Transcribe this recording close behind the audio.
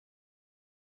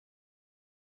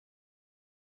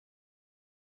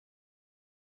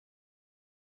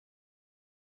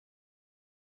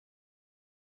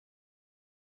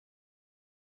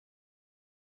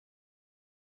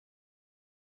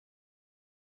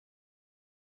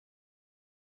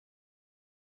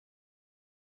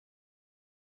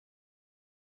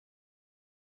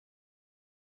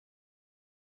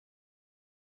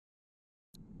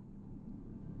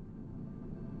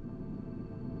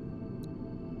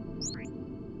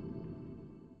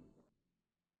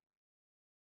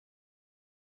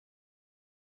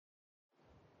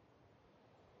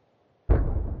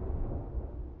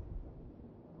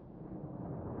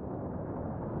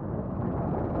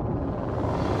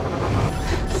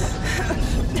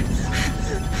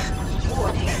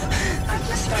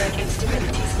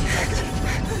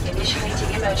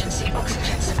Initiating emergency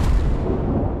oxygen supply.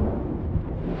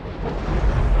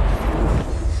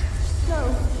 No,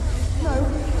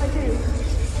 I do.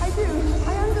 I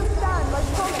understand, I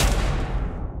promise.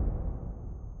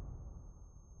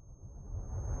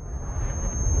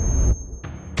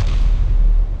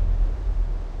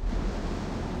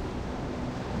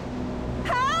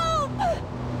 Help!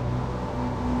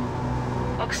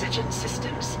 Oxygen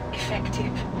systems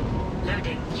effective.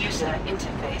 Loading user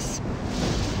interface.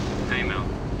 Hey Mel,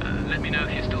 let me know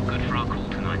if you're still good for our call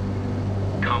tonight.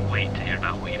 Can't wait to hear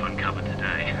about what you've uncovered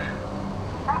today.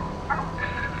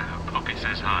 Poppy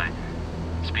says hi.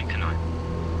 Speak tonight.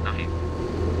 Love you.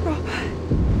 Robert.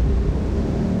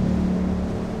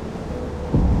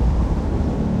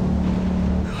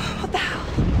 What the hell?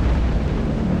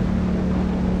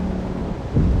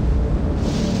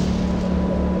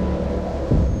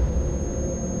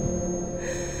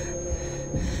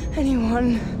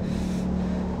 Anyone,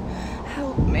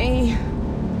 help me.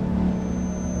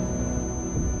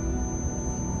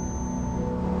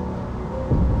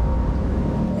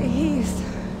 Please.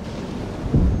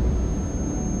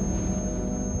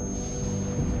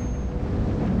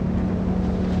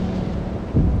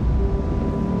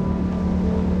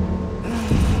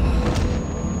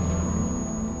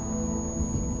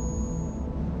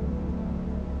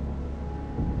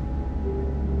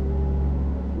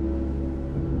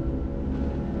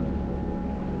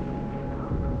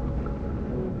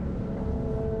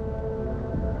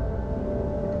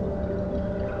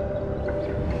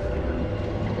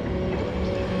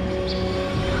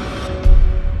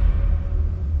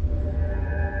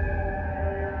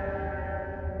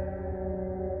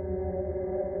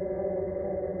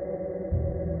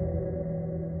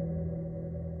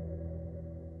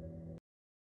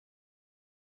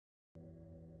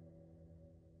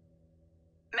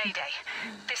 Mayday.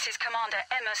 This is Commander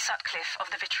Emma Sutcliffe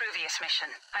of the Vitruvius mission.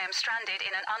 I am stranded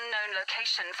in an unknown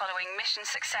location following mission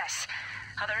success.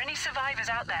 Are there any survivors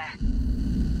out there?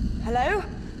 Hello?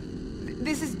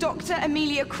 This is Dr.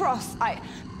 Amelia Cross.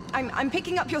 I'm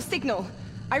picking up your signal.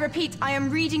 I repeat, I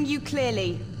am reading you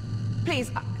clearly.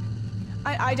 Please,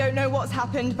 I don't know what's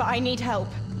happened, but I need help.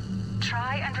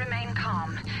 Try and remain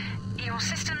calm. Your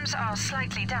systems are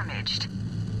slightly damaged.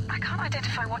 I can't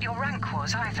identify what your rank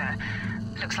was either.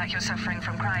 Looks like you're suffering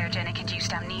from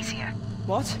cryogenic-induced amnesia.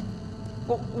 What?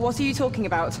 What are you talking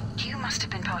about? You must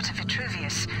have been part of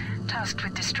Vitruvius, tasked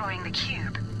with destroying the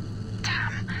cube.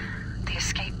 Damn. The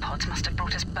escape pods must have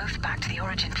brought us both back to the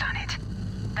origin planet.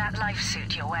 That life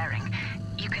suit you're wearing,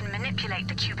 you can manipulate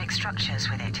the cubic structures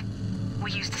with it.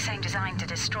 We used the same design to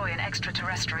destroy an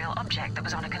extraterrestrial object that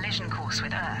was on a collision course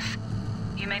with Earth.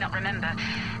 You may not remember,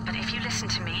 but if you listen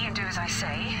to me and do as I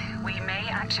say, we may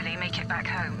actually make it back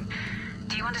home.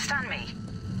 Do you understand me?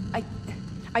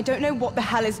 I don't know what the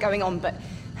hell is going on, but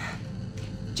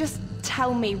just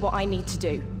tell me what I need to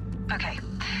do. Okay.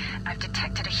 I've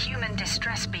detected a human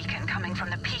distress beacon coming from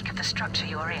the peak of the structure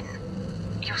you're in.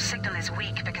 Your signal is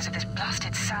weak because of this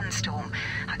blasted sandstorm.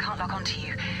 I can't log on to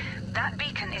you. That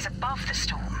beacon is above the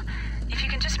storm. If you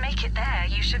can just make it there,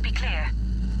 you should be clear.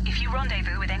 If you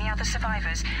rendezvous with any other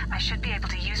survivors, I should be able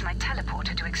to use my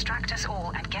teleporter to extract us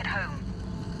all and get home.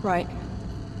 Right.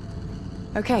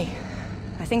 Okay.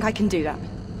 I think I can do that.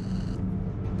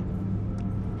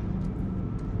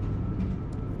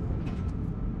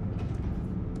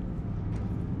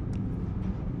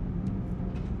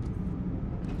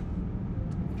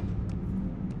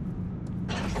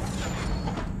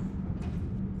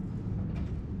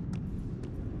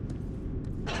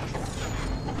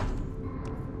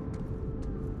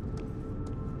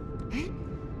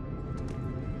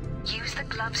 Use the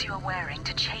gloves you are wearing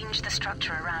to change the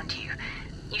structure around you.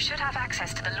 You should have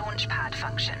access to the launch pad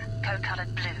function,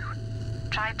 code-colored blue.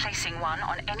 Try placing one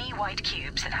on any white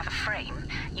cubes that have a frame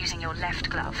using your left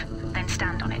glove, then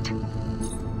stand on it.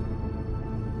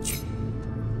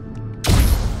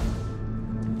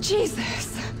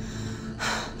 Jesus!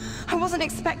 I wasn't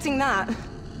expecting that.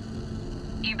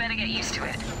 You better get used to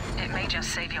it. It may just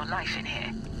save your life in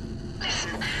here.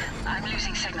 Listen, I'm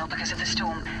losing signal because of the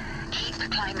storm. Keep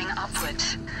climbing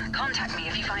upwards. Contact me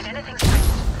if you find anything strange.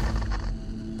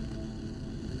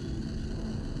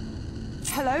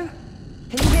 Hello?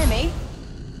 Can you hear me?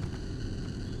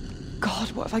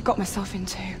 God, what have I got myself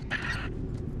into?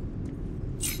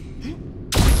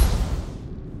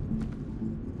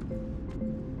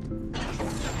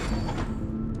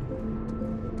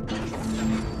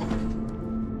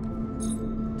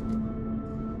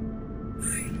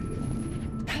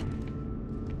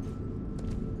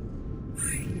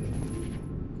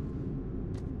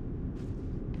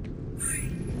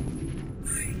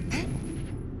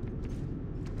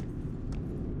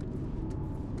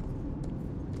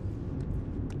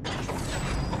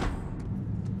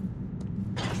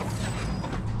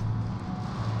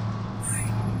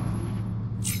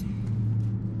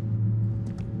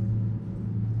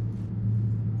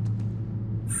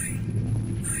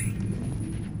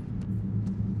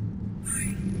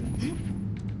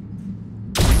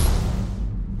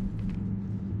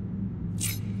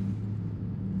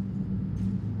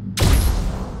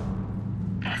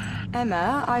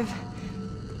 Emma,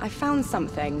 I found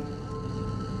something.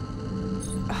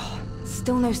 Oh,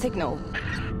 still no signal.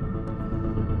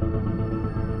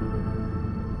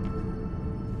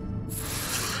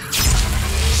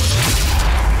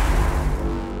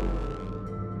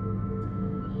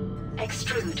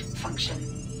 Extrude function.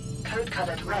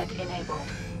 Code-colored red enabled.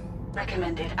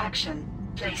 Recommended action.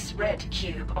 Place red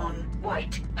cube on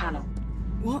white panel.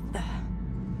 What the...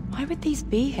 Why would these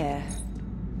be here?